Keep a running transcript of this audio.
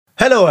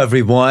Hello,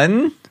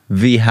 everyone.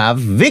 We have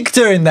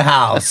Victor in the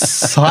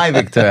house. Hi,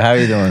 Victor. How are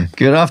you doing?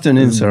 Good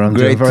afternoon, sir. I'm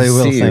doing very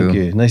well, see thank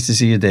you. you. Nice to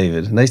see you,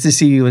 David. Nice to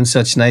see you in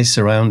such nice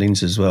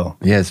surroundings as well.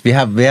 Yes, we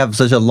have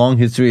such a long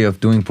history of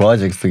doing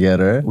projects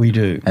together. We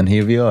do. And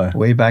here we are.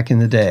 Way back in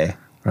the day,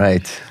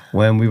 Right.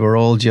 when we were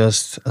all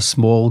just a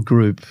small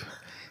group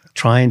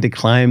trying to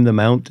climb the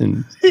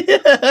mountain.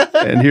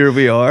 And here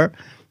we are.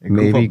 A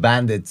group of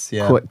bandits.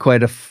 Yeah.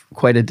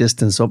 Quite a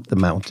distance up the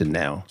mountain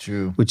now.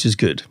 True. Which is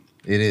good.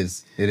 It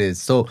is. It is.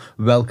 So,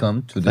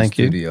 welcome to the Thank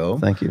you. studio.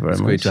 Thank you very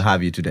It's much. great to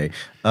have you today.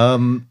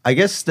 I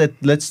guess that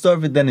let's start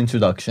with an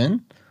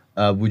introduction.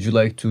 Would you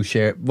like to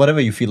share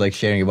whatever you feel like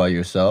sharing about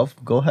yourself?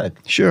 Go ahead.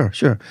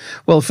 Sure.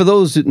 Well, for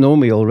those that know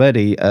me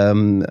already,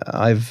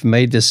 I've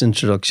made this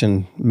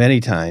introduction many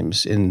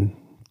times in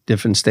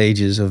different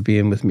stages of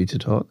being with me to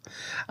talk.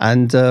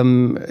 And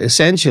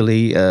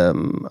essentially,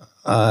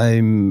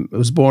 I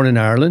was born in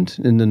Ireland,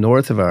 in the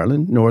north of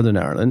Ireland, Northern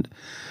Ireland,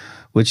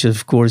 which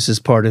of course is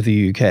part of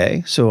the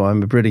UK. So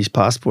I'm a British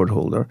passport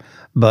holder.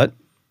 But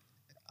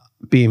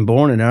being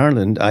born in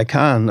Ireland, I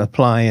can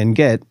apply and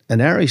get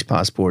an Irish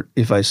passport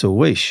if I so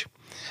wish.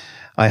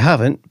 I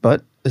haven't,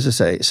 but as I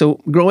say, so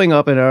growing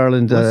up in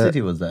Ireland... What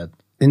city was that?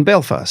 In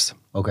Belfast.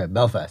 Okay,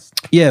 Belfast.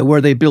 Yeah, where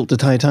they built the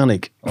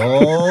Titanic.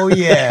 Oh,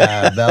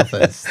 yeah,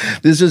 Belfast.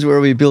 This is where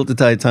we built the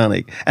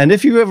Titanic. And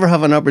if you ever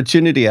have an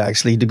opportunity,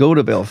 actually, to go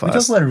to Belfast... We're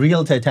talking about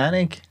real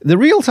Titanic? The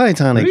real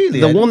Titanic.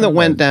 Really? The one that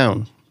went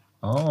down.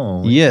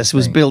 Oh, yes,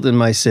 was built in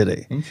my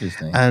city.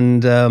 Interesting.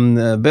 And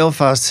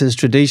Belfast has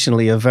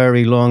traditionally a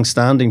very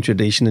long-standing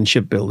tradition in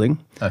shipbuilding,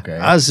 Okay.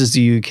 as is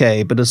the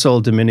UK, but it's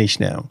all diminished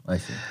now. I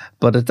see.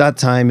 But at that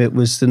time, it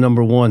was the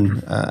number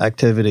one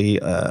activity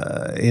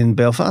in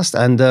Belfast.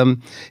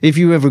 And if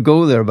you ever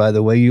go there, by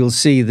the way, you'll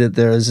see that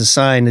there is a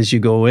sign as you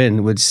go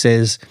in which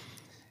says,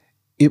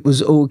 "It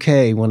was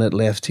okay when it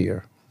left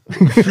here."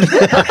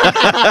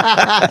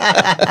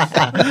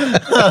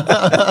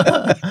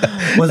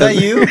 Was that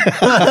you?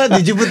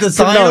 Did you put the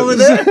sign over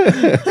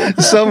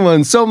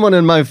there? Someone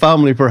in my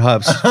family,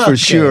 perhaps, for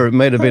sure,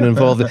 might have been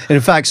involved. In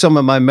fact, some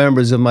of my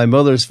members of my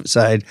mother's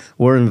side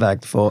were, in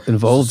fact,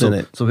 involved in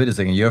it. So wait a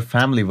second. Your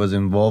family was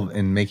involved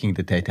in making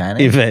the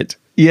Titanic? Event.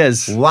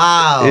 Yes.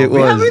 Wow. It we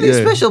was, have really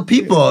yeah. special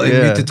people in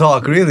Yeah. Meet to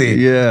Talk, really.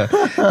 Yeah.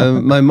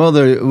 My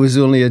mother was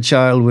only a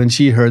child when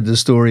she heard the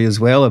story as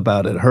well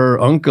about it. Her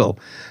uncle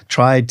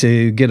tried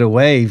to get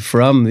away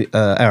from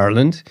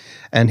Ireland,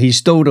 and he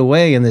stowed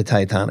away in the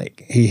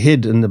Titanic. He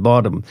hid in the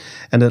bottom,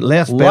 and it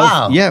left.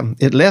 Wow.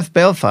 It left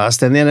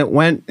Belfast, and then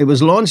it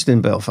was launched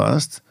in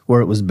Belfast,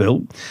 where it was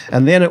built,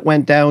 and then it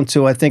went down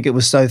to, I think it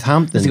was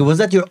Southampton. Was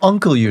that your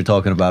uncle you're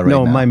talking about right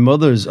now? No, my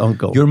mother's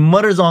uncle. Your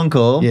mother's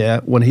uncle? Yeah,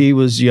 when he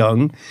was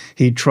young,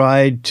 he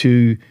tried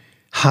to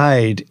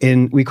hide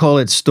in, we call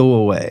it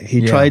stowaway.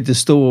 He tried to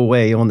stow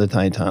away on the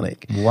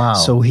Titanic. Wow.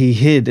 So he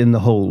hid in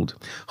the hold,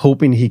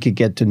 hoping he could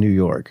get to New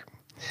York.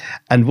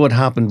 And what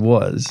happened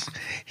was,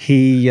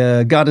 he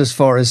got as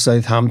far as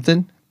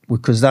Southampton,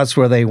 because that's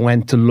where they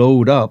went to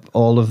load up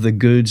all of the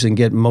goods and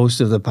get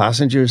most of the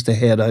passengers to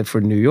head out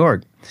for New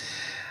York.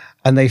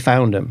 And they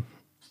found him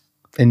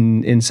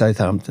in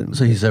Southampton.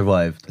 So he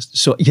survived.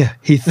 So yeah,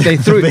 they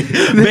threw.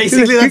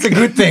 Basically, that's a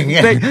good thing.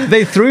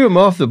 they threw him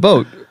off the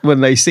boat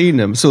when they seen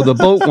him. So the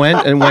boat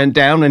went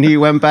down, and he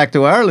went back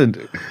to Ireland.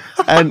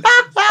 And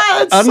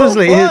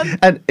honestly, so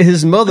fun.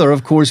 his mother,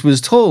 of course, was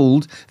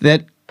told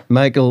that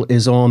Michael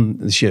is on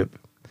the ship.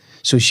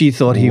 So she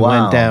thought he Wow.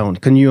 went down.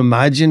 Can you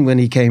imagine when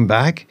he came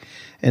back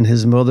and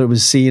his mother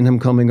was seeing him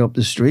coming up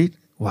the street?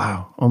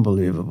 Wow,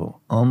 unbelievable.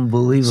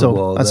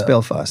 Unbelievable. So that's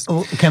Belfast.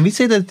 Oh, can we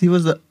say that he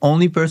was the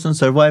only person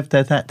survived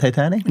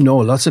Titanic? No,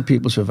 lots of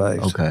people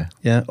survived. Okay.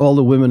 Yeah, all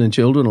the women and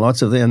children,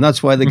 lots of them. And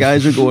that's why the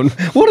guys are going,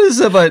 what is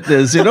it about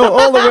this? You know,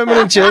 all the women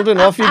and children,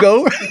 off you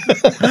go.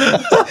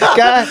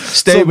 Guy,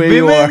 stay where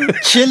you are. Women,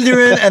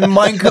 children, and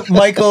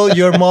Michael,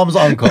 your mom's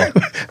uncle.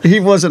 He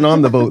wasn't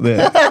on the boat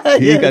there.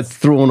 He got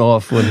thrown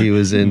off when he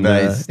was in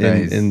Nice.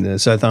 in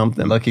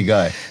Southampton. Lucky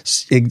guy.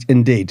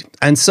 Indeed.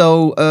 And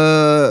so,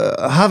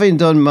 having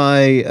done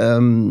my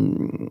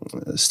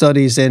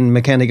studies in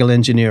mechanical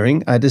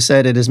engineering, I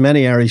decided, as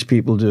many Irish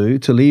people do,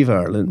 to leave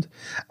Ireland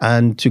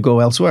and to go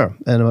elsewhere.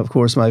 And of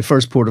course, my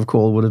first port of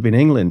call would have been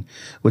England,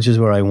 which is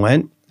where I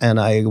went. And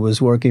I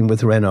was working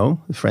with Renault,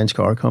 the French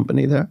car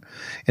company there,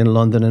 in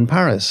London and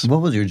Paris.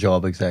 What was your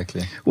job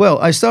exactly? Well,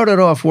 I started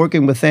off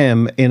working with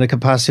them in a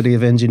capacity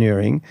of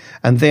engineering.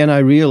 And then I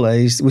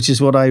realized, which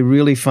is what I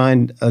really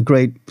find a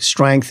great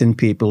strength in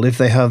people, if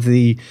they have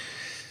the,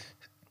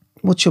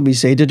 what shall we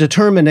say, the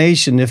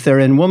determination, if they're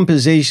in one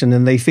position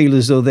and they feel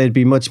as though they'd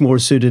be much more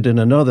suited in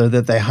another,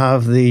 that they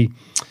have the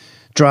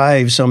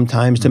drive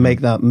sometimes to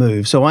make that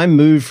move. So I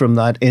moved from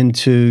that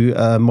into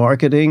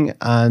marketing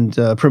and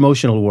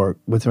promotional work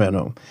with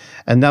Renault.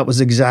 And that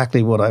was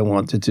exactly what I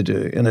wanted to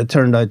do. And it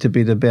turned out to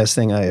be the best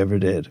thing I ever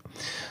did.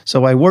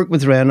 So I worked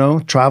with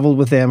Renault, traveled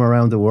with them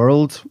around the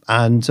world,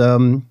 and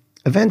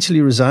eventually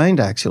resigned,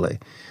 actually,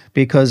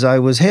 because I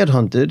was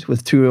headhunted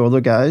with two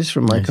other guys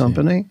from my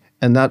company.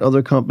 And that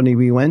other company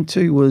we went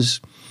to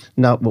was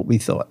not what we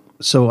thought.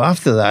 So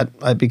after that,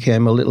 I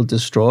became a little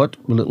distraught,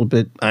 a little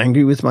bit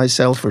angry with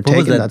myself for What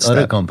was taking that that step.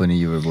 other company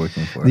you were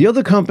working for? The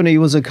other company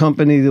was a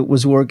company that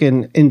was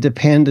working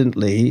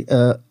independently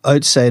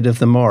outside of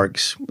the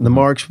marques. The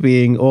marques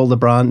being all the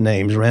brand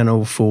names,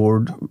 Renault,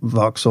 Ford,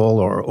 Vauxhall,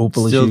 or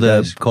Opel. Still as you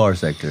the guys. car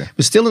sector. It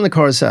was still in the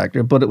car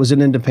sector, but it was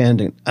an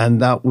independent,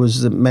 and that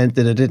meant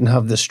that it didn't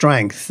have the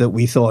strength that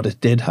we thought it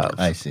did have.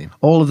 I see.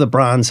 All of the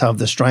brands have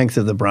the strength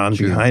of the brand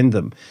behind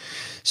them.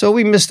 So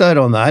we missed out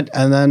on that,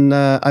 and then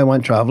I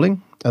went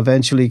traveling.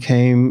 Eventually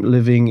came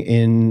living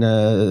in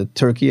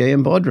Turkey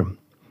in Bodrum.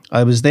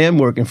 I was then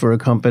working for a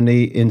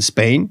company in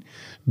Spain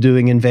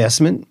doing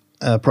investment,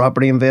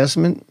 property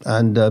investment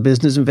and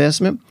business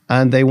investment.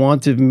 And they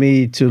wanted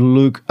me to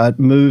look at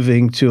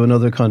moving to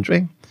another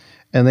country.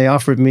 And they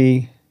offered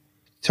me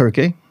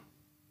Turkey.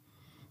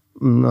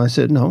 And I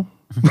said no.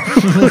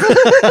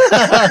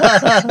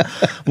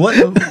 What?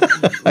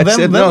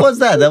 When was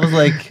that? That was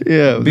like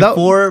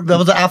before. That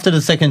was after the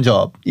second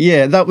job.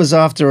 Yeah, that was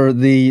after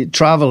the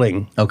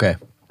traveling. Okay.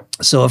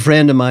 So a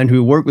friend of mine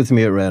who worked with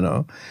me at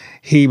Renault,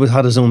 he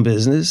had his own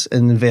business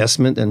in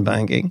investment and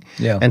banking,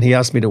 and he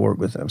asked me to work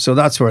with him. So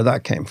that's where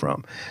that came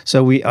from.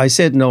 So I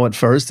said no at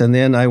first, and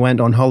then I went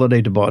on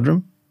holiday to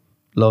Bodrum,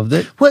 loved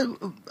it. Well,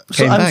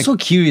 so I'm back. so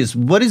curious.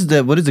 What is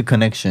the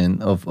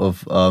connection of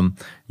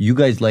you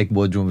guys like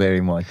Bodrum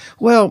very much?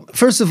 Well,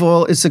 first of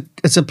all, it's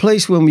a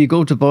place when we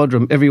go to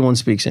Bodrum, everyone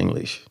speaks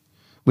English,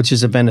 which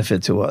is a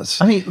benefit to us.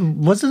 I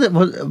mean, was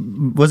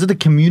it the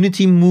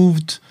community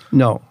moved?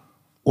 No.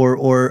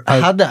 Or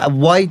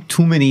why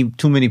too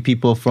many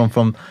people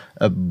from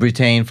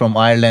Britain, from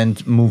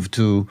Ireland moved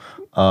to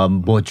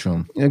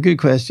Bodrum? A good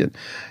question.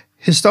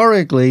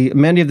 Historically,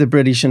 many of the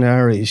British and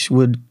Irish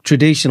would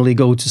traditionally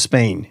go to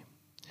Spain.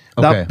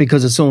 Okay.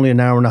 Because it's only an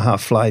hour and a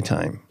half fly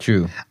time.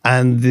 True.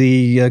 And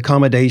the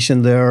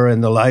accommodation there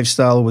and the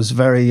lifestyle was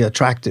very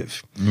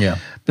attractive. Yeah.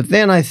 But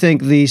then I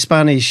think the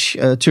Spanish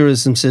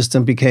tourism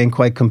system became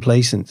quite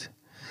complacent.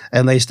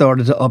 And they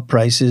started to up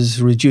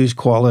prices, reduce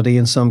quality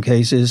in some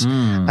cases,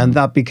 and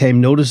that became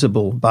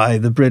noticeable by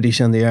the British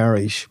and the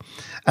Irish.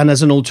 And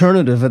as an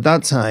alternative at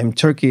that time,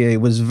 Turkey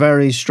was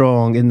very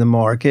strong in the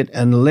market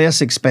and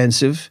less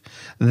expensive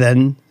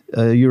than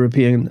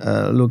European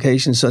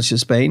locations such as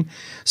Spain.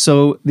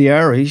 So the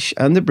Irish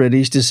and the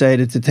British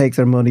decided to take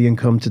their money and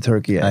come to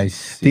Turkey. I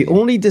see. The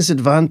only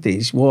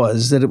disadvantage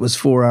was that it was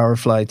 4-hour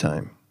flight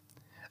time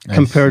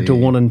compared to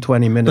 1 in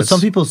 20 minutes. But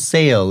some people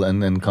sail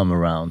and then come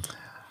around.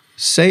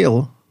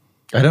 Sail?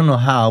 I don't know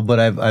how, but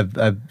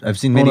I've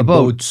seen many a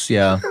boat. boats.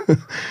 Yeah.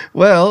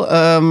 Well,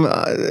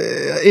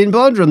 in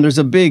Bodrum, there's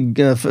a big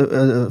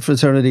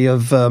fraternity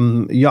of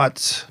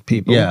yacht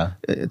people. Yeah.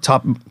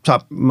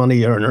 Top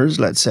money earners,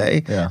 let's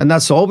say. Yeah. And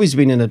that's always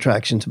been an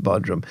attraction to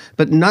Bodrum,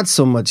 but not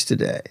so much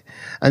today.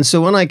 And so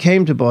when I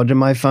came to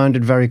Bodrum, I found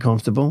it very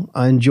comfortable.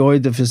 I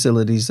enjoyed the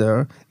facilities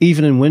there.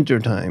 Even in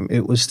wintertime,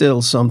 it was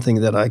still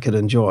something that I could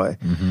enjoy.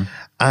 Mm-hmm.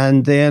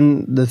 And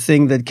then the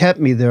thing that kept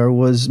me there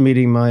was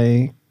meeting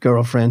my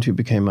girlfriend who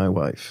became my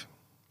wife.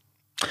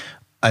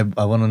 I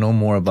want to know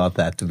more about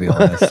that, to be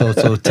honest.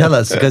 So tell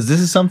us, because this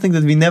is something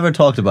that we never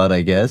talked about,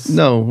 I guess.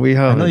 No, we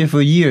haven't. I know you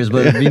for years,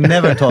 but we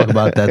never talk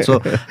about that. So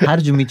how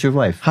did you meet your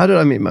wife? How did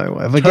I meet my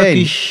wife?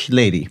 Again,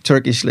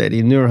 Turkish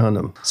lady, Nur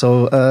Hanım.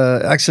 So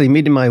actually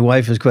meeting my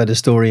wife is quite a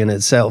story in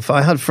itself.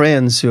 I had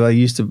friends who I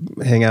used to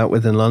hang out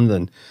with in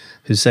London,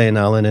 Hussein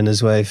Alan and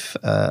his wife,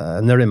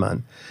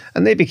 Nuriman.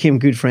 And they became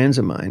good friends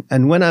of mine.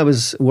 And when I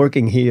was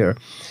working here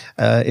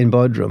in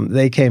Bodrum,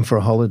 they came for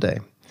a holiday.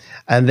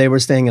 And they were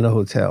staying in a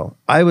hotel.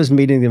 I was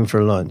meeting them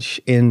for lunch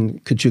in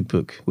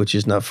Küçükbük, which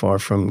is not far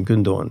from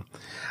Gündoğan.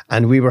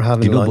 And we were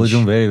having lunch. You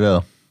know Bodrum very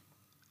well.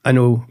 I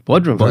know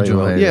Bodrum very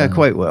well. Yeah,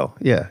 quite well.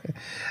 Yeah.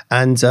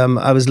 And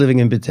I was living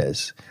in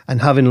Bitez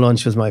and having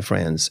lunch with my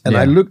friends. And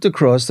I looked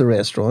across the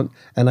restaurant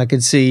and I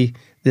could see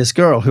this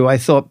girl who I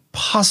thought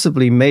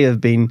possibly may have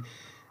been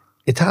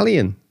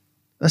Italian.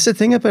 That's the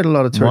thing about a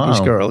lot of Turkish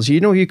girls. You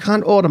know, you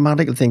can't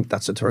automatically think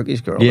that's a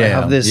Turkish girl. Yeah, I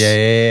have this.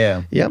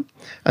 Yeah.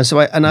 And so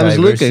I was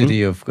looking.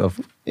 Diversity of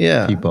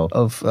people.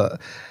 Of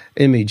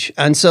image.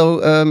 And so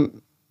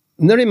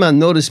Nuriman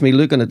noticed me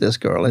looking at this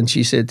girl and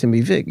she said to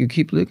me, Vic, you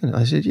keep looking.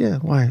 I said, yeah,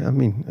 why? I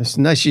mean, it's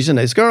nice. She's a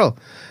nice girl.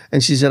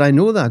 And she said, I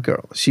know that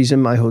girl. She's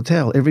in my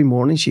hotel. Every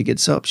morning she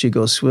gets up, she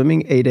goes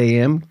swimming, 8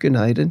 a.m., good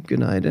night,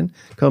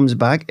 comes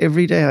back.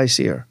 Every day I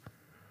see her.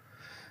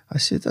 I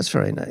said, that's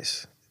very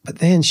nice. But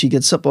then she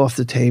gets up off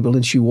the table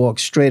and she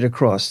walks straight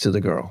across to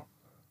the girl.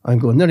 I'm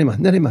going,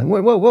 Nuriman,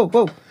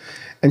 whoa.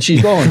 And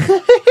she's gone.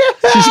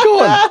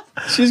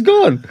 She's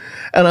gone.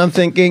 And I'm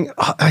thinking,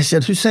 I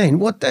said, Hussein,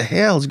 what the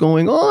hell's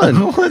going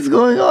on? What's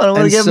going on? I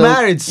want to get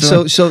married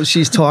soon. So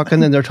she's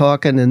talking and they're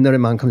talking and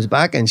Nuriman comes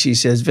back and she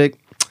says, Vic,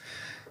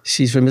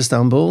 she's from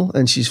Istanbul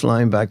and she's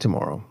flying back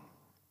tomorrow.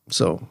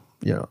 So,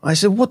 you know, I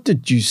said, what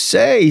did you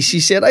say? She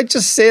said, I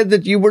just said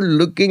that you were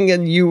looking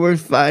and you were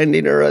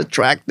finding her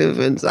attractive.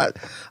 And that.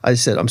 I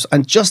said,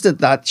 and just at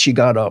that, she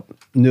got up,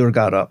 Nur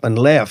got up and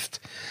left.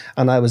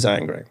 And I was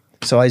angry.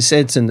 So I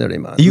said to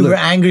Neriman, You were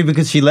angry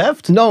because she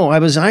left? no, I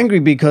was angry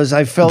because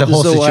I felt The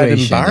whole as though I'd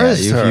situation.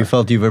 embarrassed Yeah, her. you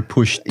felt you were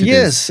pushed to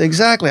Yes, this.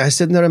 exactly. I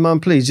said,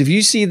 Neriman, please, if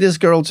you see this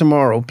girl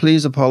tomorrow,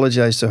 please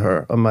apologize to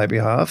her on my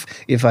behalf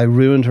if I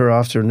ruined her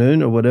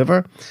afternoon or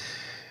whatever.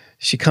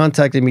 She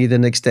contacted me the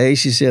next day.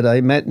 She said,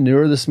 I met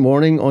Noor this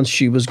morning on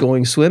she was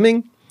going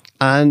swimming.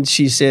 And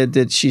she said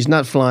that she's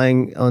not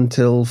flying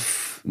until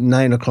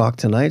 9 o'clock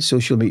tonight, so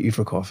she'll meet you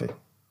for coffee.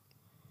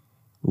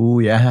 Ooh,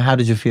 yeah. How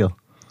did you feel?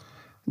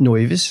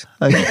 Nervous.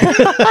 As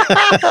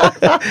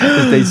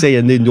they say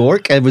in New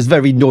York, I was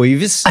very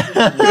nervous.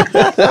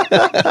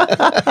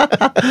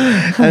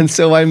 And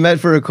so I met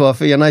for a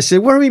coffee and I said,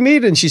 where are we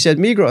meeting? She said,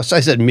 Migros. I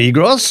said,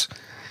 Migros?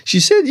 She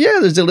said, yeah,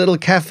 there's a little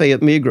cafe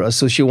at Migros,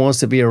 so she wants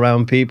to be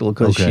around people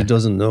because she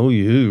doesn't know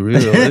you,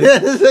 really.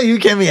 So you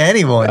can be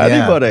anyone.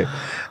 Anybody. Yeah.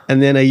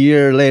 And then a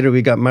year later,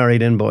 we got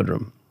married in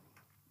Bodrum.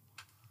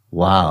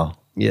 Wow.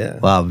 Yeah.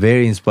 Wow,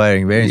 very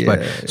inspiring, very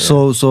inspiring. Yeah,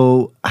 yeah.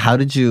 So how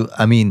did you,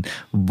 I mean,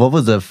 what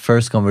was the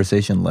first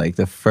conversation like,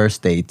 the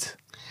first date?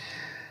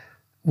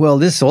 Well,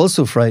 this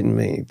also frightened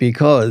me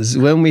because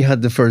when we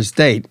had the first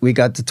date, we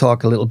got to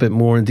talk a little bit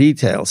more in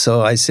detail.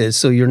 So I said,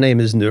 so your name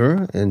is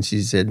Nur? And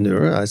she said,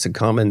 Nur. It's a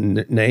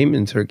common name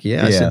in Turkey.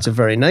 I said, it's a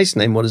very nice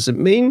name. What does it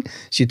mean?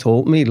 She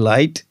told me,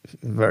 light,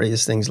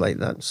 various things like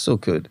that. So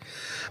good.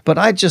 But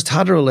I just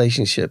had a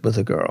relationship with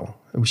a girl.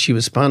 She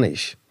was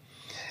Spanish.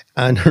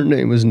 And her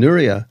name was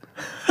Nuria.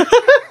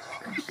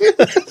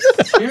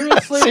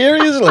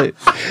 Seriously.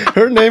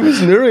 Her name is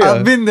Nuria.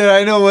 I've been there.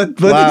 I know what he's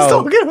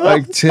talking about.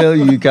 I tell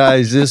you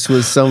guys, this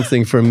was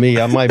something for me.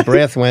 My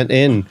breath went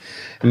in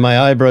and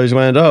my eyebrows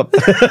went up.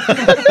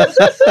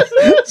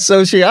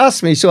 So she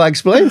asked me, so I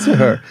explained to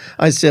her.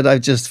 I said,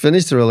 I've just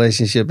finished a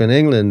relationship in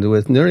England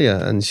with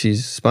Nuria, and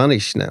she's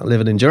Spanish now,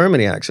 living in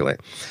Germany, actually.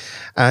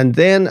 And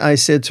then I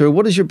said to her,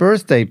 what is your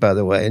birth date, by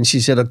the way? And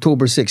she said,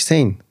 October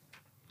 16.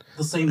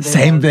 The same day.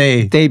 Same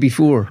day. Day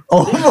before.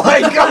 Oh my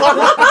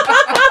God.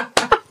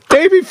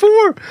 Day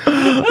before.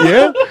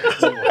 Yeah.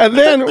 And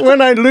then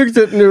when I looked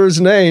at Nur's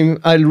name,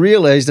 I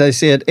realized I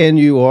said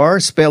N-U-R,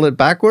 spell it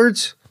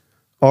backwards.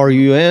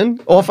 R-U-N.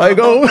 Off I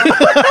go.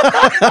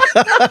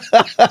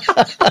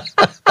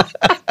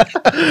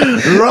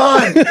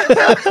 Run.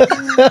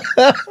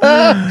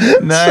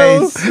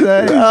 Nice.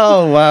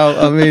 Oh,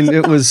 wow. I mean,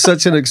 it was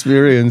such an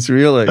experience,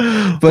 really.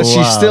 But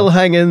she's still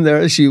hanging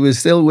there. She was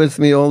still with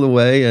me all the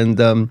way.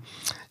 And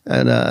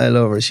I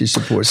love her. She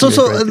supports me.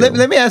 So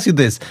let me ask you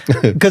this,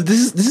 because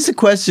this is a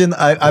question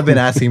I've been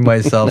asking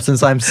myself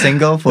since I'm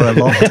single for a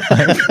long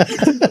time.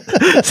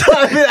 So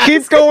I've been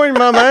Keep going,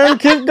 my man.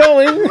 Keep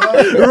going.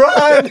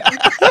 Run.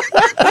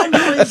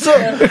 So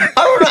I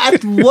don't know,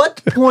 at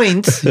what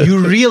point you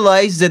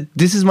realize that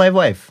this is my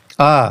wife?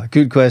 Ah,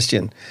 good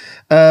question.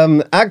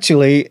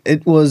 Actually,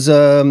 it was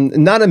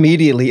not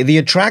immediately. The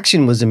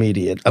attraction was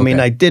immediate. I mean,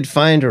 I did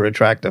find her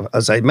attractive,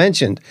 as I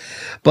mentioned.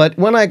 But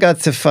when I got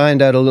to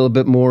find out a little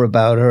bit more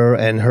about her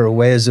and her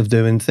ways of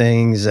doing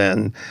things,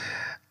 and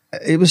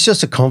it was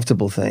just a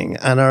comfortable thing.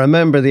 And I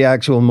remember the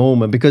actual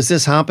moment, because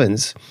this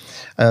happens.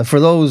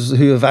 For those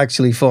who have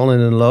actually fallen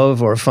in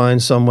love or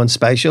found someone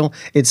special,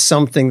 it's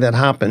something that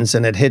happens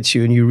and it hits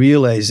you and you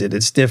realize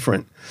it's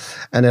different.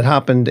 And it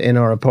happened in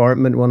our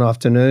apartment one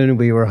afternoon.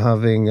 We were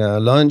having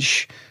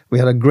lunch. We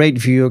had a great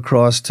view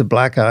across to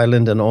Black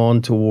Island and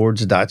on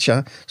towards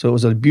Dacha. So it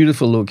was a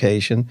beautiful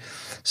location.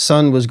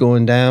 Sun was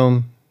going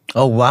down.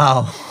 Oh,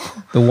 wow.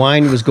 The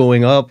wine was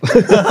going up. And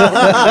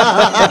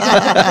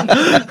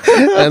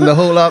the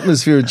whole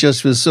atmosphere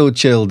just was so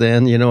chilled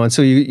then, you know. And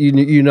so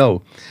you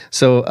know.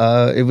 So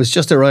it was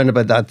just around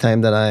about that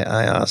time that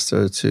I asked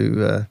her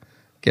to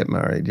get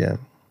married, yeah.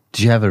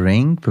 Do you have a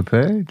ring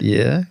prepared?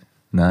 Yeah.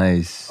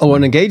 Nice. Oh,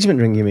 an engagement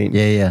ring, you mean?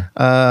 Yeah.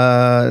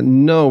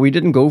 No, we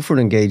didn't go for an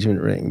engagement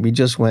ring. We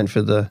just went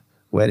for the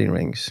wedding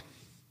rings.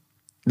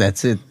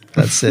 That's it.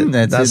 That's it.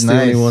 That's it. the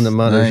Nice. only one that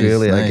matters,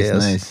 really, I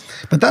guess. Nice.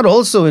 But that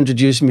also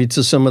introduced me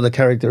to some of the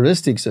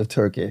characteristics of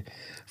Turkey.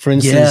 For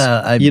instance,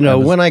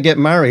 when I get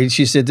married,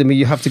 she said to me,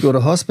 you have to go to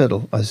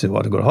hospital. I said,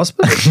 what, to go to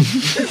hospital?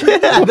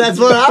 That's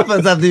what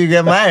happens after you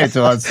get married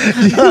to us.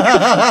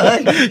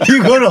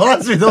 You go to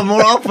hospital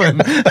more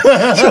often.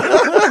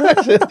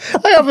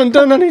 I haven't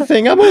done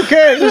anything. I'm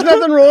okay. There's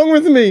nothing wrong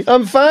with me.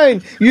 I'm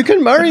fine. You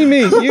can marry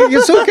me.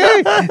 It's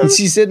okay. And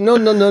she said,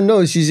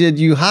 no. She said,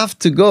 you have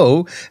to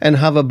go and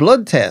have a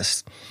blood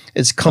test.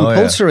 It's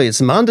compulsory.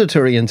 It's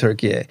mandatory in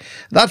Turkey.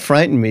 That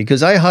frightened me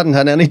because I hadn't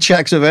had any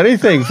checks of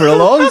anything for a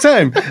long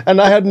time. And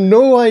I had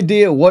no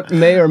idea what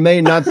may or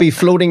may not be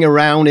floating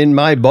around in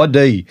my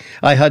body.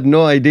 I had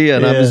no idea.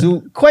 And I was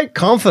quite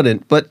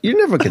confident, but you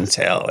never can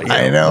tell.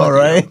 I know,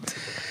 right?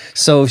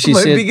 So she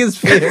My said... biggest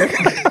fear.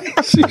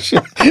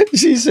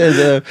 she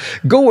said,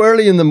 go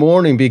early in the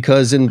morning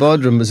because in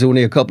Bodrum there's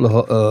only a couple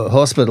of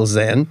hospitals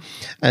then.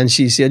 And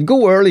she said,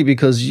 go early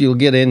because you'll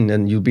get in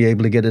and you'll be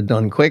able to get it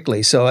done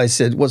quickly. So I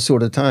said, what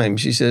sort of time?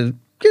 She said,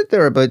 get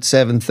there about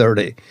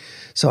 7:30.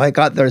 So I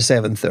got there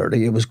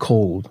 7:30. It was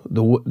cold.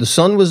 The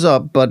sun was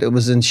up, but it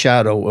was in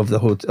shadow of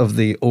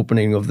the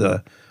opening of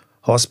the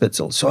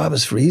hospital. So I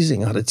was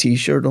freezing. I had a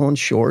T-shirt on,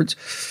 shorts.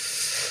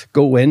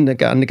 Go in,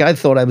 and the guy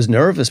thought I was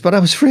nervous, but I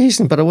was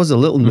freezing, but I was a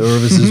little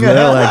nervous as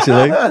well,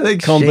 actually.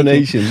 Like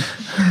combination.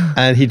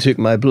 And he took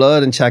my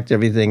blood and checked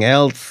everything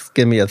else,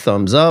 gave me a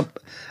thumbs up,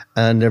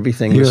 and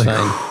everything was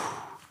fine.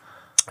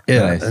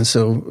 Yeah, nice. And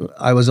so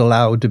I was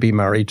allowed to be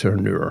married to a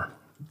Noor.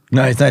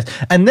 Nice, nice.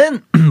 And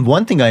then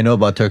one thing I know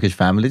about Turkish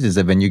families is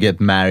that when you get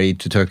married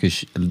to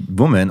Turkish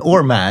woman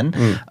or man,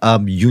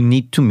 you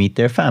need to meet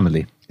their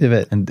family.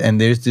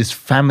 And there's this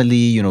family,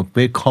 you know,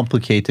 very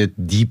complicated,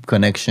 deep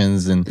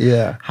connections. And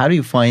how do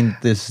you find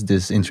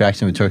this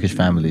interaction with Turkish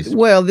families?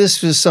 Well,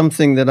 this was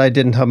something that I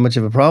didn't have much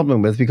of a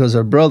problem with because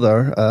our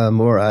brother,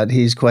 Murad,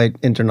 he's quite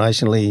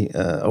internationally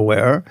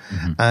aware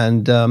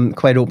and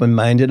quite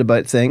open-minded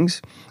about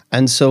things.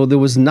 And so there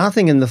was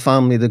nothing in the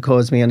family that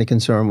caused me any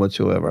concern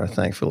whatsoever,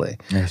 thankfully.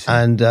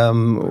 And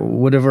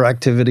whatever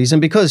activities, and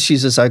because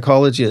she's a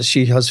psychologist,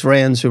 she has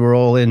friends who are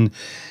all in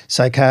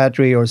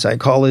psychiatry or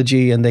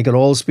psychology, and they could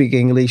all speak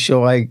English.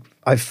 So I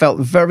felt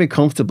very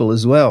comfortable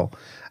as well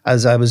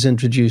as I was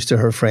introduced to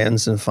her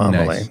friends and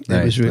family.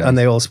 And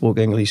they all spoke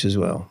English as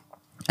well.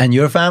 And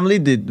your family,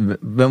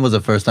 when was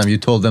the first time you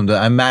told them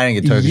that I'm marrying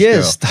a Turkish girl?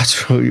 Yes,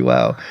 that's really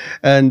wow.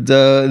 And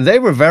they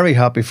were very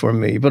happy for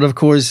me. But of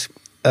course,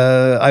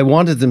 I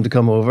wanted them to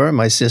come over.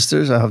 My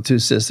sisters, I have two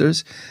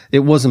sisters. It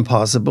wasn't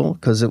possible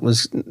because it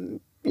was,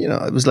 you know,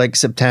 it was like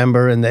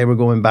September and they were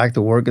going back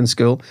to work and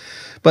school.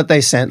 But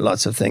they sent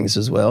lots of things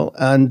as well.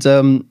 And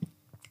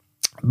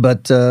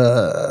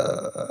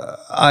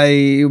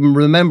I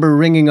remember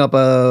ringing up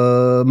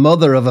a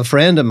mother of a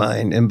friend of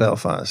mine in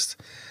Belfast.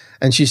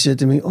 And she said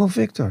to me, "Oh,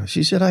 Victor,"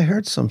 she said, "I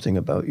heard something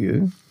about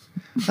you."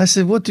 I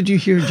said, "What did you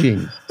hear,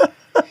 Jean?"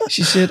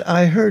 She said,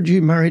 "I heard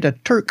you married a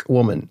Turk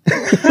woman."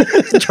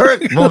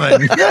 Turk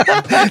woman.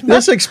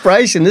 This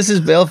expression, this is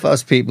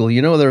Belfast people, you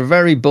know, they're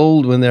very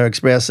bold when they're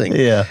expressing.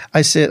 Yeah.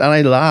 I said, and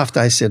I laughed,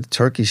 I said,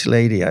 "Turkish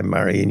lady I'm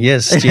marrying."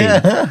 "Yes, Jean,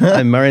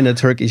 I'm marrying a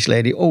Turkish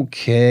lady."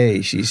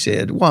 "Okay," she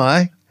said.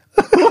 "Why?"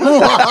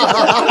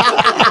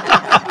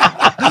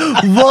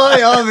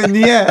 Why, Arvin?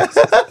 Yeah.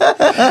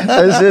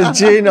 I said,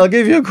 "Jean, I'll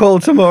give you a call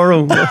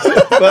tomorrow."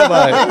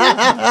 Bye-bye.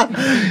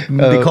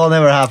 The call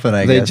never happened,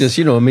 I guess. They just,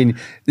 you know, I mean,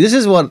 this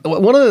is one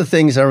of the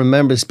things I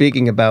remember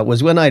speaking about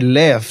was when I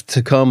left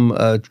to come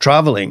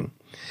traveling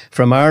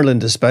from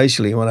Ireland,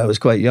 especially when I was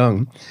quite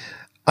young.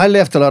 I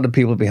left a lot of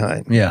people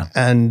behind. Yeah.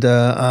 And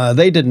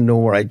they didn't know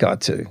where I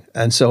got to.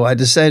 And so I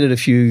decided a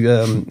few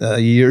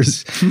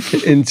years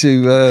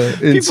into...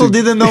 People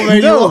didn't know where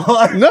you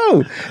are.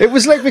 No. It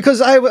was like,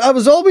 because I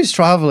was always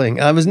traveling.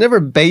 I was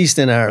never based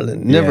in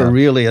Ireland. Never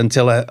really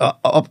until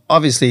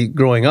obviously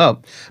growing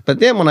up. But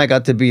then when I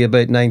got to be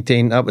about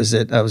 19, that was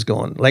it. I was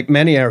going. Like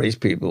many Irish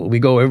people, we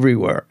go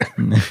everywhere.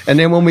 And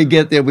then when we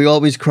get there, we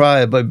always cry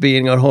about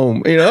being at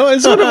home. You know,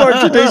 it's one of our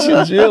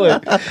traditions, really.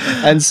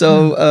 And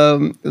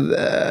so...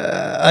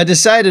 I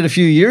decided a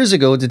few years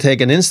ago to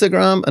take an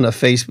Instagram and a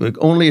Facebook,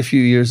 only a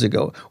few years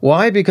ago.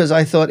 Why? Because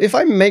I thought if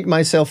I make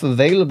myself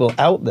available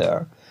out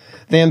there,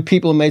 then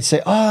people might say,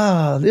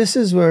 this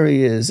is where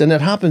he is. And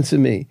it happened to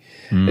me.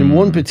 In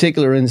one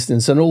particular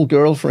instance, an old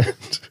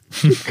girlfriend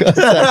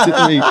contacted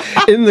me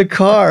in the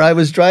car. I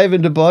was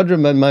driving to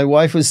Bodrum and my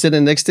wife was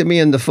sitting next to me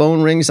and the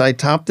phone rings. I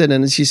tapped it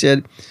and she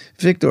said,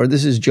 "Victor,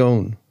 this is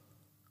Joan."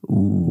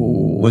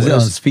 Ooh, was it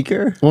on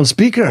speaker? On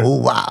speaker.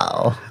 Oh,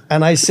 wow.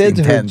 And I said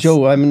to her,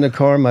 "Joe, I'm in the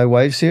car, my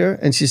wife's here."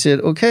 And she said,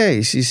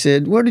 "Okay." She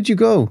said, "Where did you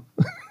go?"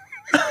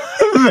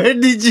 Where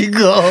did you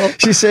go?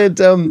 She said,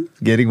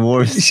 getting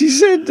worse. She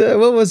said,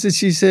 what was it?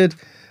 She said,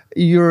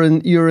 you're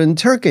in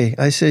Turkey.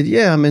 I said,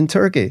 "Yeah, I'm in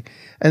Turkey."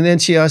 And then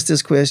she asked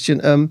this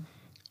question,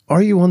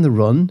 "Are you on the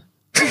run?"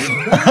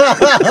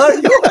 Are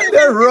you on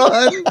the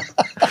run?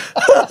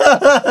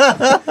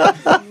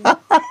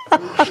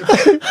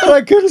 And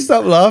I couldn't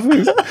stop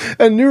laughing.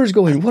 And Noor's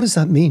going, "What does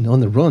that mean, on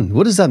the run?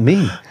 What does that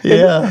mean?"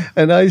 Yeah.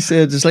 And I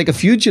said, "It's like a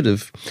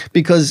fugitive."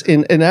 Because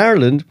in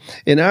Ireland,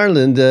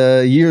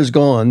 years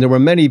gone, there were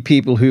many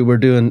people who were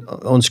doing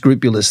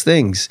unscrupulous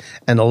things.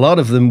 And a lot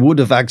of them would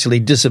have actually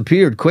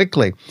disappeared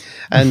quickly.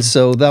 And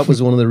so that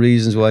was one of the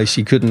reasons why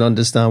she couldn't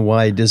understand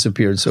why I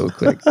disappeared so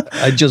quick.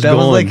 I just that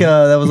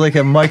was like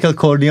a Michael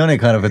Corleone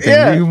kind of a thing.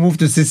 Yeah. You moved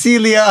to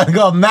Sicilia and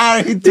got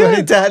married to an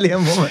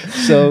Italian woman.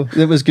 So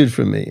it was good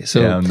for me.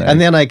 So nice. And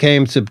then I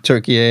came to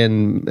Turkey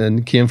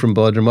and came from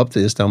Bodrum up to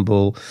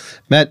Istanbul,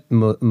 met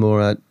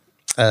Murat,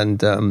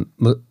 and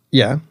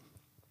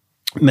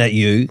met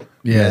you,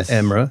 yes,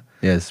 met Emre.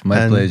 Yes,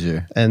 my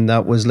pleasure. And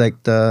that was like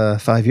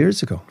 5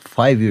 years ago.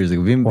 5 years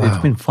ago. Wow. It's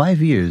been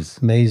 5 years.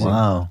 Amazing.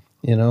 Wow.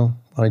 You know,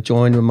 I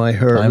joined when my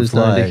hair was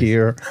down to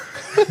here.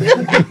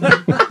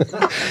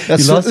 You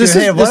lost your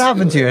hair. What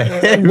happened to your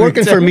hair?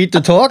 Working for me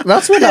to talk.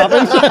 That's what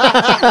happened.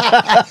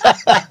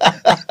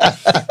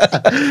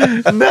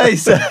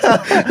 Nice.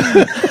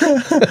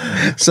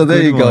 So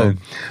there you go.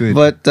 Good.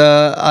 But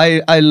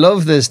I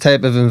love this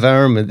type of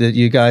environment that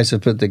you guys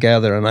have put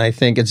together, and I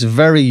think it's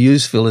very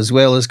useful as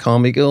well as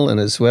comical, and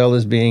as well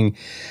as being,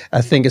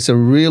 I think it's a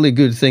really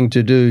good thing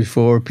to do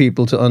for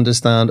people to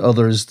understand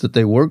others that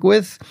they work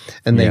with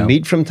and they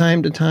meet from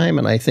time to time.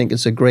 And I think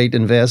it's a great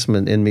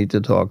investment in Me to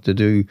Talk to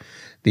do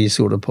these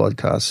sort of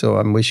podcasts. So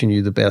I'm wishing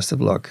you the best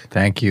of luck.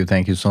 Thank you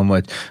so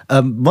much.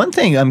 One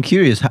thing I'm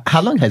curious,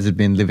 how long has it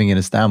been living in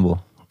Istanbul?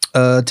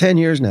 10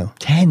 years now.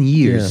 10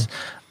 years.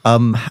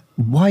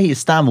 Why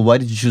Istanbul? Why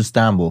did you choose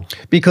Istanbul?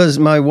 Because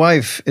my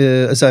wife,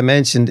 as I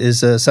mentioned,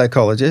 is a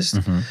psychologist,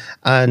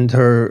 and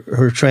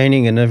her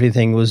training and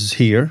everything was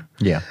here.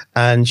 Yeah.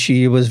 And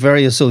she was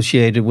very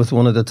associated with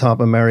one of the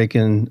top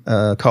American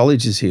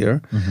colleges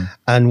here.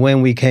 And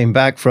when we came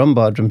back from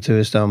Bodrum to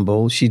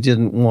Istanbul, she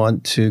didn't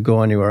want to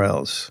go anywhere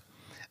else.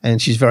 And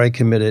she's very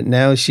committed.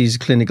 Now she's a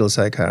clinical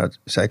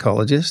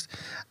psychologist,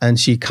 and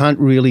she can't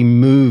really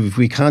move.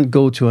 We can't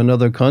go to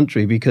another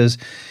country because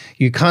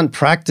you can't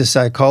practice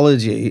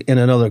psychology in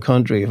another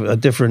country, a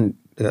different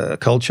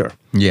culture.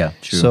 Yeah,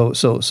 true.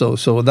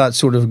 So that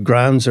sort of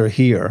grounds her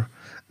here.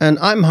 And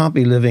I'm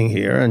happy living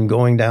here and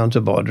going down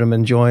to Bodrum,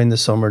 enjoying the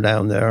summer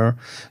down there,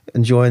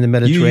 enjoying the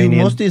Mediterranean.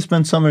 You mostly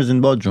spend summers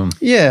in Bodrum.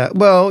 Yeah,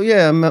 well,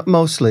 yeah,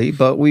 mostly.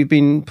 But we've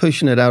been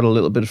pushing it out a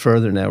little bit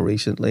further now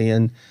recently,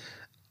 and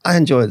I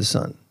enjoy the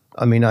sun.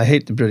 I mean, I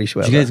hate the British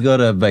weather. Did you guys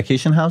got a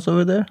vacation house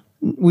over there?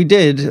 We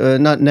did,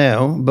 not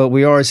now, but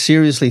we are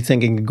seriously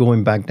thinking of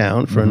going back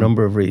down for a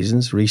number of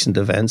reasons. Recent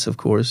events, of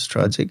course,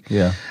 tragic.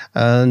 Yeah.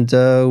 And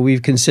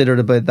we've considered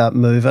about that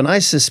move. And I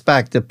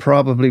suspect that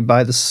probably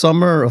by the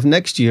summer of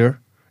next year,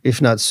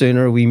 if not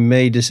sooner, we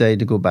may decide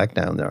to go back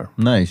down there.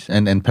 Nice.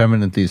 And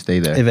permanently stay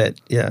there.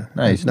 Yeah.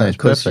 Nice.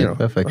 Perfect,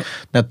 perfect.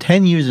 Now,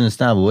 10 years in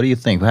Istanbul, what do you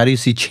think? How do you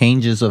see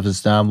changes of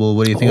Istanbul?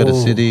 What do you think of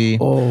the city?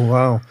 Oh,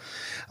 wow.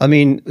 I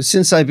mean,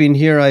 since I've been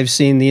here, I've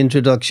seen the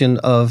introduction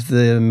of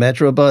the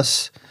metro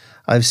bus.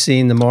 I've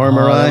seen the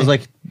Marmaray. That was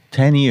like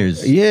 10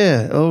 years.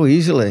 Yeah,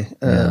 easily.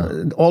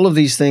 All of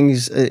these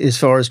things, as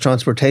far as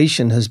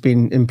transportation, has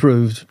been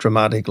improved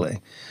dramatically.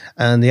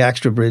 And the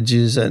extra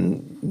bridges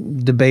and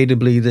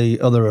debatably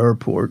the other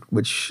airport,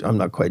 which I'm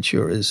not quite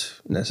sure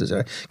is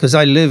necessary. Because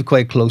I live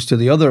quite close to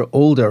the other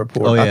old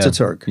airport,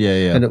 Ataturk.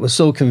 Yeah. And it was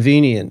so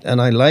convenient,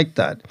 and I liked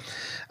that.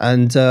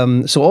 And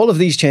so all of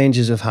these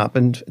changes have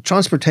happened.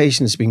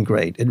 Transportation has been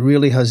great. It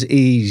really has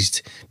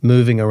eased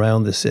moving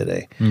around the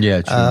city.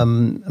 Yeah,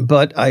 true.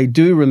 But I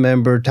do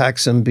remember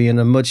Taksim being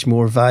a much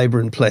more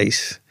vibrant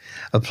place,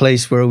 a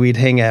place where we'd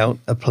hang out,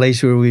 a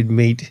place where we'd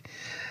meet.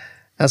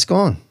 That's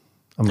gone,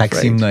 I'm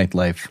Taksim afraid.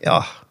 nightlife.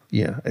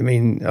 Yeah. I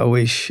mean, I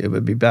wish it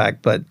would be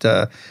back. But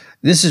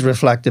this is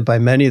reflected by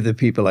many of the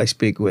people I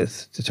speak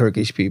with, the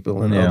Turkish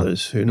people and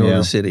others who know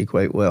the city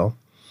quite well.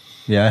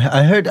 Yeah,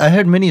 I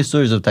heard many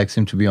stories of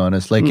Taksim, to be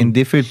honest. Like in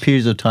different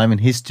periods of time in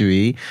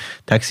history,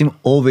 Taksim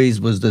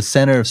always was the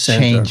center of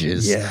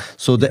changes. Yeah.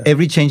 So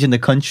every change in the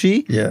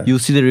country, Yeah. you'll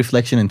see the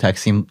reflection in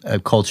Taksim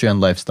culture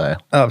and lifestyle.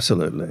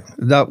 Absolutely.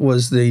 That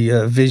was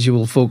the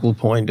visual focal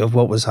point of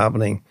what was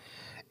happening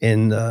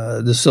in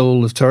the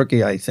soul of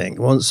Turkey, I think.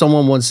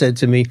 Someone once said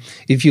to me,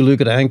 if you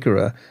look at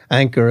Ankara,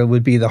 Ankara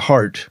would be the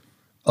heart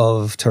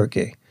of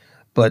Turkey.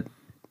 But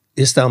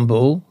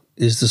Istanbul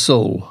is the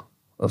soul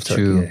of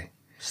Turkey. True.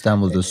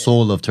 Istanbul is the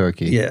soul of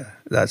Turkey. Yeah,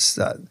 that's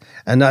that.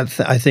 And that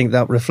I think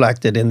that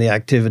reflected in the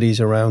activities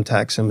around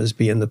Taksim as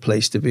being the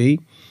place to be.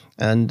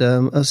 And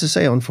as I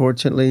say,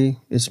 unfortunately,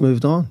 it's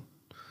moved on.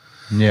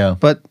 Yeah.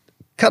 But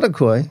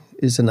Karakoy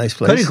is a nice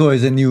place. Karakoy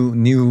is a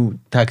new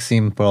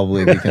Taksim,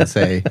 probably we can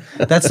say.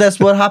 That's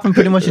what happened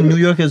pretty much in New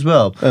York as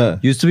well.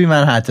 Used to be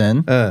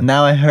Manhattan.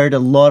 Now I heard a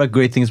lot of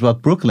great things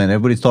about Brooklyn.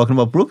 Everybody's talking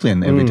about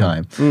Brooklyn every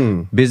time.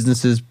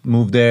 Businesses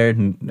move there.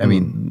 I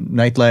mean,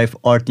 nightlife,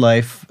 art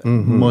life,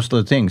 most of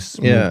the things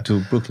move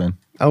to Brooklyn.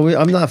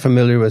 I'm not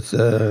familiar with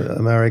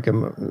America,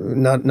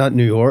 not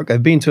New York.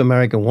 I've been to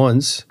America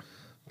once.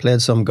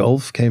 Played some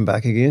golf, came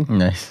back again.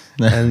 Nice.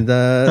 And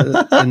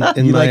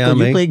in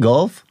Miami. You play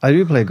golf? I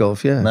do play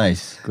golf, yeah.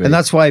 Nice. Great. And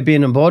that's why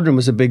being in Bodrum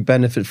was a big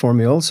benefit for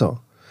me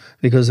also.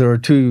 Because there are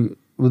two,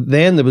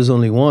 then there was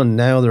only one,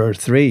 now there are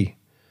 3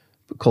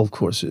 golf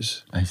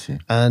courses. I see.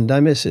 And I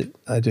miss it,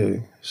 I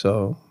do.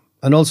 So,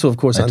 and also, of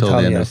course, I Antalya.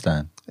 totally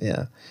understand.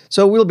 Yeah.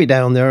 So we'll be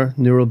down there.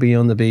 Noor will be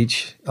on the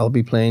beach. I'll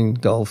be playing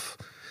golf.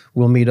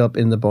 We'll meet up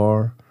in the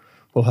bar.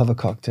 We'll have a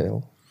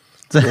cocktail.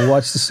 We'll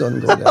watch the sun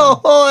go down.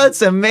 Oh,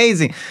 that's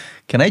amazing.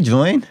 Can I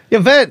join?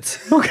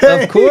 Yvette.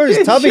 Okay. Of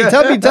course. Tubby.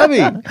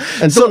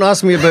 And don't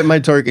ask me about my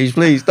Turkish,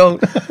 please.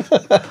 Don't.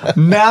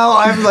 Now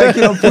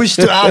I'm pushed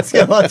to ask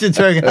about your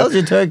Turkish. How's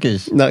your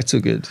Turkish? Not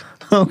so good.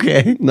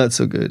 Okay. Not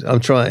so good.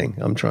 I'm trying.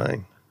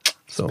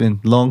 So, it's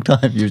been a long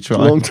time you're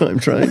trying. Long time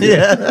trying.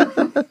 Yeah.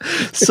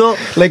 So,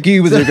 like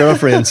you with your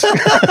girlfriends.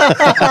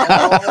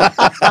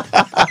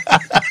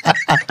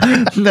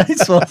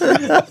 Nice one.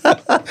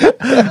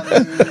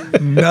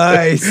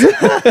 Nice.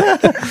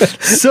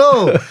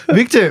 So,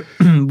 Victor,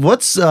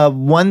 what's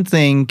one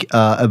thing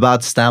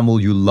about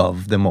Istanbul you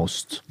love the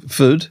most?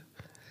 Food.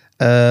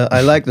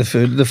 I like the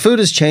food. The food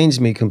has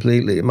changed me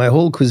completely. My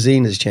whole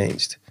cuisine has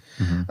changed.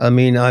 I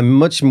mean, I'm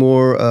much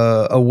more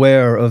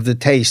aware of the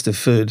taste of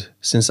food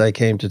since I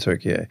came to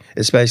Turkey,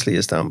 especially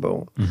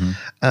Istanbul.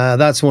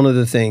 That's one of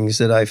the things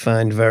that I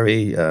find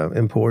very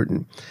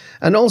important.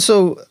 And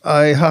also,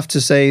 I have to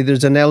say,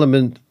 there's an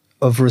element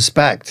of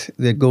respect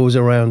that goes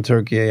around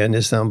Turkey and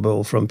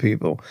Istanbul from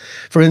people.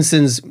 For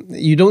instance,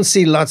 you don't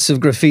see lots of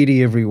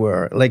graffiti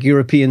everywhere, like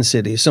European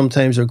cities.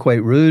 Sometimes they're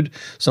quite rude.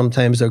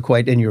 Sometimes they're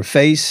quite in your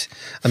face.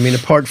 I mean,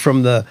 apart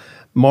from the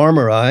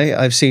Marmaray,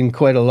 I've seen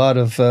quite a lot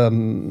of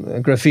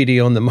graffiti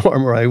on the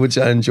Marmaray, which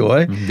I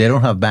enjoy. They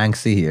don't have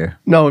Banksy here.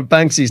 No,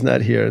 Banksy's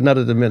not here, not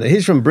at the minute.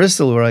 He's from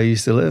Bristol, where I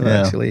used to live,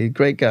 actually.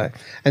 Great guy.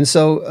 And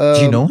so...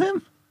 do you know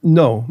him?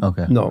 No.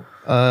 Okay. No.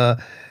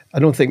 I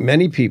don't think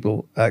many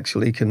people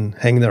actually can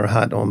hang their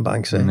hat on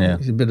Banksy. Yeah.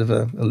 He's a bit of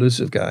a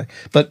elusive guy.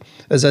 But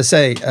as I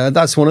say,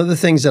 that's one of the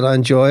things that I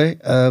enjoy.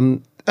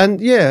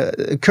 And yeah,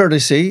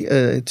 courtesy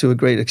to a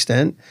great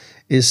extent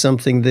is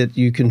something that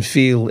you can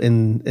feel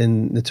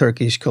in the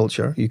Turkish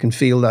culture. You can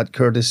feel that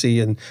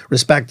courtesy and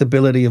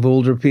respectability of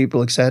older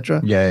people,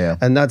 etc. Yeah.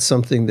 And that's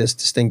something that's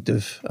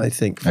distinctive, I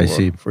think, for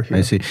here.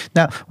 I see.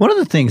 Now, one of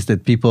the things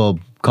that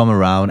people come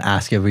around,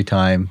 ask every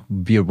time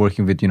we are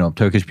working with,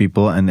 Turkish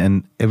people,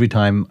 and every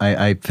time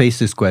I face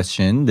this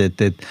question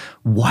that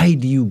why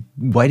do you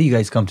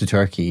guys come to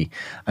Turkey?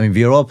 I mean,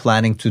 we are all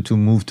planning to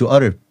move to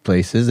other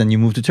places, and you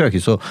move to Turkey.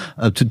 So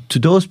to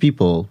those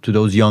people, to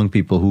those young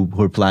people who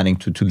are planning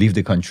to leave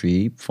the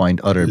country,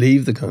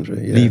 leave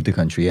the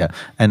country,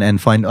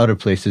 and find other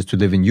places to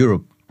live in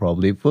Europe,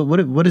 probably.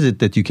 What is it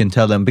that you can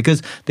tell them?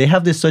 Because they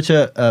have this such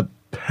a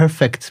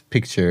perfect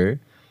picture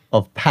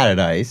of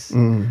paradise,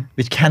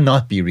 which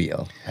cannot be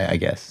real, I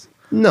guess.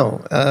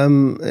 No,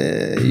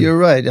 you're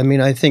right. I mean,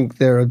 I think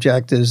their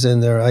objectives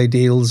and their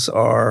ideals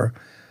are,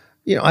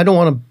 I don't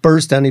want to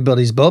burst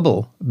anybody's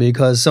bubble,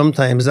 because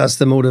sometimes that's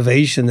the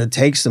motivation that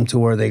takes them to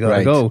where they got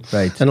to go.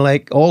 Right. And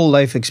like all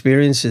life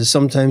experiences,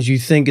 sometimes you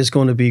think it's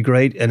going to be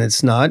great and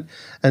it's not.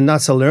 And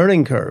that's a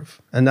learning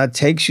curve. And that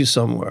takes you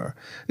somewhere.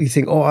 You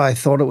think, oh, I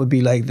thought it would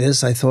be like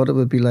this. I thought it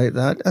would be like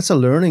that. That's a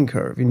learning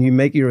curve. And you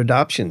make your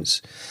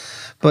adoptions.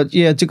 But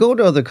yeah, to go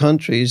to other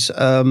countries,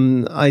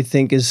 I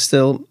think it's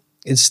still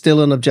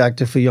an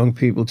objective for young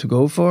people to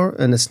go for,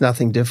 and it's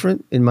nothing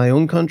different. In my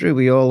own country,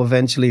 we all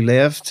eventually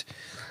left.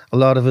 A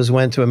lot of us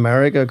went to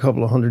America a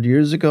couple of 100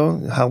 years ago,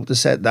 helped to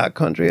set that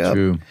country up.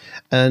 True.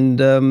 And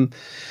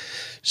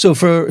so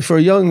for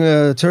young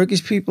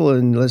Turkish people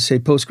and, let's say,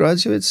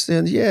 postgraduates,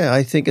 then yeah,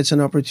 I think it's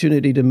an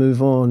opportunity to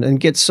move on and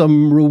get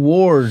some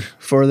reward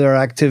for their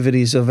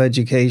activities of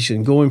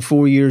education. Going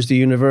 4 years to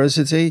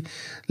university,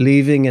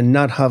 leaving and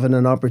not having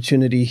an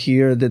opportunity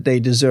here that they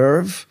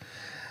deserve.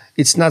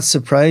 It's not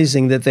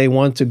surprising that they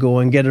want to go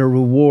and get a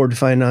reward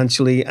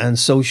financially and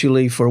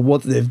socially for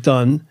what they've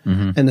done.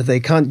 And if they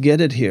can't get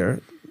it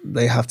here,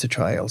 they have to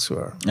try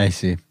elsewhere. I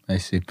see.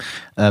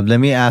 Let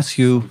me ask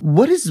you,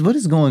 what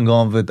is going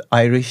on with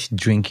Irish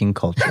drinking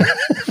culture?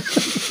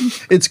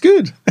 It's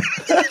good.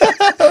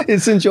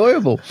 It's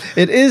enjoyable.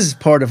 It is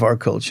part of our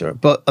culture.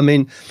 But I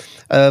mean,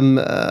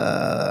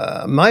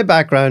 my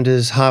background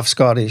is half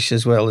Scottish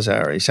as well as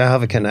Irish. I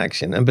have a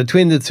connection. And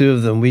between the two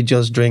of them, we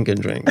just drink and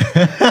drink.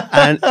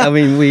 And I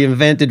mean, we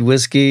invented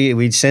whiskey.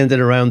 We sent it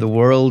around the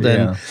world.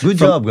 And good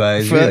job,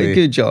 guys. Really.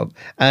 Good job.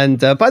 And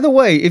by the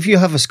way, if you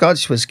have a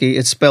Scotch whiskey,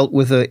 it's spelt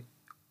with a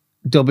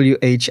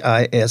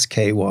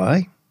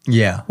W-H-I-S-K-Y.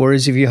 Yeah.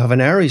 Whereas if you have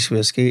an Irish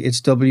whiskey, it's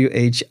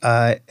W-H-I-S-K-E-Y.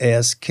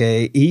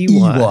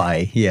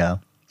 Yeah.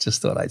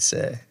 Just thought I'd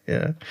say,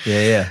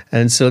 yeah.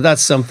 And so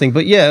that's something.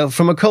 But yeah,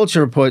 from a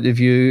cultural point of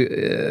view,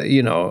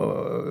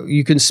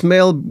 you can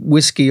smell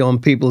whiskey on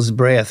people's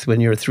breath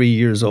when you're 3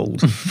 years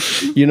old.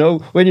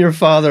 When your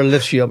father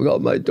lifts you up, oh,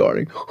 my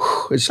darling.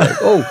 It's like,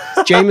 oh,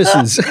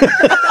 Jameson's.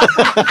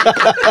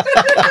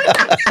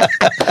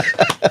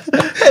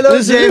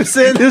 Hello,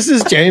 Jameson. This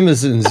is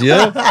Jameson's,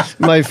 yeah.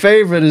 My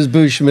favorite is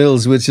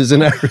Bushmills, which is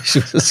an Irish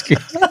whiskey.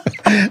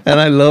 And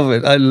I love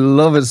it. I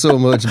love it so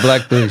much,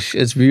 Black Bush.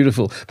 It's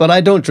beautiful. But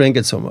I don't drink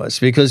it so much,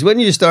 because when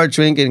you start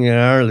drinking in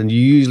Ireland, you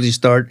usually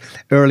start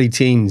early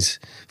teens,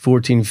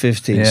 14,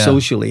 15,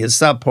 socially. It's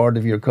that part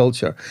of your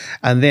culture.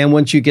 And then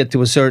once you get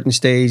to a certain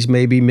stage,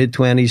 maybe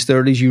mid-20s,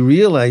 30s, you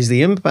realize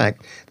the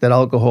impact that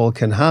alcohol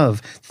can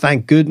have.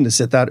 Thank goodness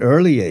at that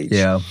early age.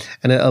 Yeah.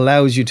 And it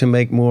allows you to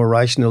make more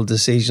rational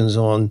decisions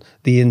on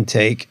the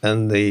intake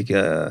and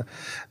the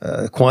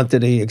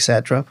quantity,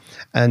 etc.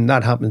 And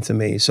that happened to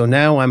me. So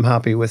now I'm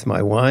happy with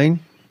my wine.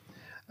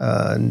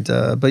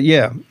 But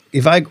yeah,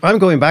 I'm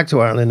going back to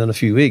Ireland in a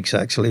few weeks,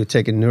 actually,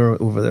 taking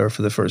Noor over there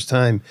for the first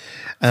time.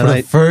 And for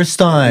the first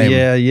time?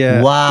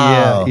 Yeah.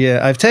 Wow. Yeah.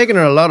 I've taken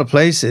her a lot of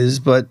places,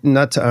 but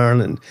not to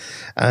Ireland.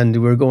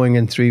 And we're going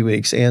in 3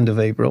 weeks, end of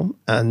April.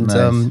 And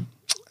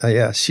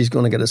nice. She's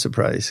going to get a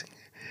surprise.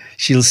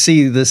 She'll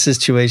see the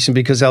situation,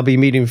 because I'll be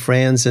meeting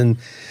friends, and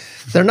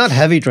they're not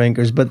heavy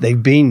drinkers, but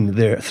they've been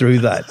there through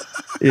that.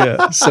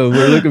 Yeah, so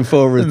we're looking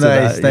forward to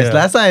that. Nice. Yeah.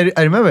 Last time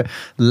I remember,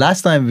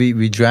 last time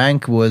we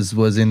drank was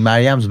in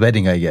Mariam's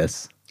wedding, I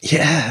guess.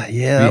 Yeah, We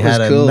that was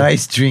had cool. a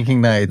nice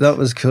drinking night. That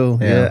was cool.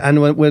 Yeah. Yeah. And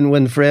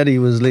when Freddie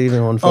was leaving,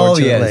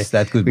 unfortunately, Oh, yes,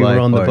 that we goodbye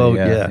were on the party. boat.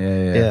 Yeah,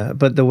 Yeah. yeah.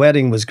 But the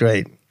wedding was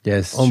great.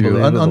 Yes, true.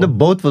 Unbelievable. On the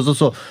boat was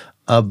also,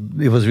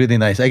 it was really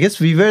nice. I guess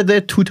we were there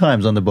 2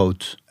 times on the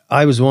boat.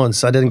 I was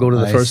once. I didn't go to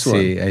the first one.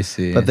 I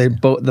see. But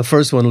the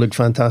first one looked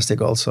fantastic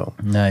also.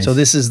 Nice. So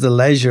this is the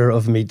leisure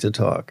of Meet to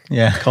Talk.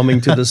 Yeah.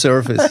 Coming to the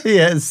surface.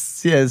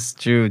 Yes,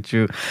 true.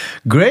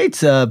 Great.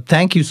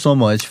 Thank you so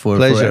much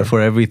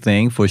for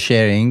everything, for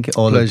sharing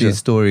all of these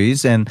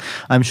stories. And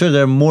I'm sure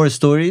there are more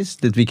stories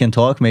that we can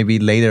talk maybe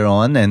later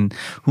on. And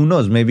who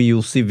knows, maybe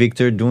you'll see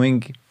Victor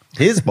doing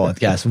his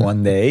podcast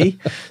one day.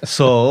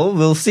 So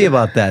we'll see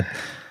about that.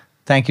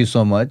 Thank you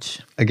so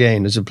much.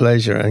 Again, it's a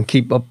pleasure. And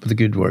keep up the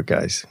good work,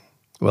 guys.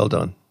 Well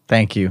done.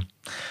 Thank you.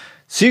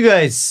 So you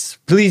guys,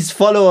 please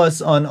follow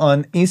us on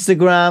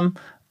Instagram.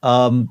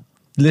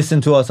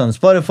 Listen to us on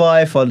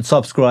Spotify.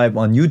 Subscribe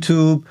on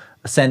YouTube.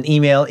 Send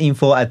email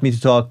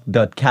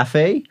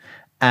info@meetotalk.cafe.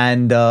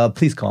 And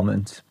please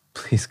comment.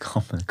 Please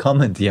comment.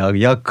 Comment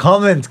ya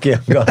comment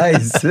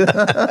guys.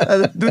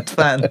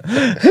 Lütfen.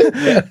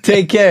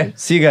 Take care.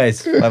 See you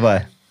guys.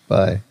 Bye.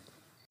 Bye.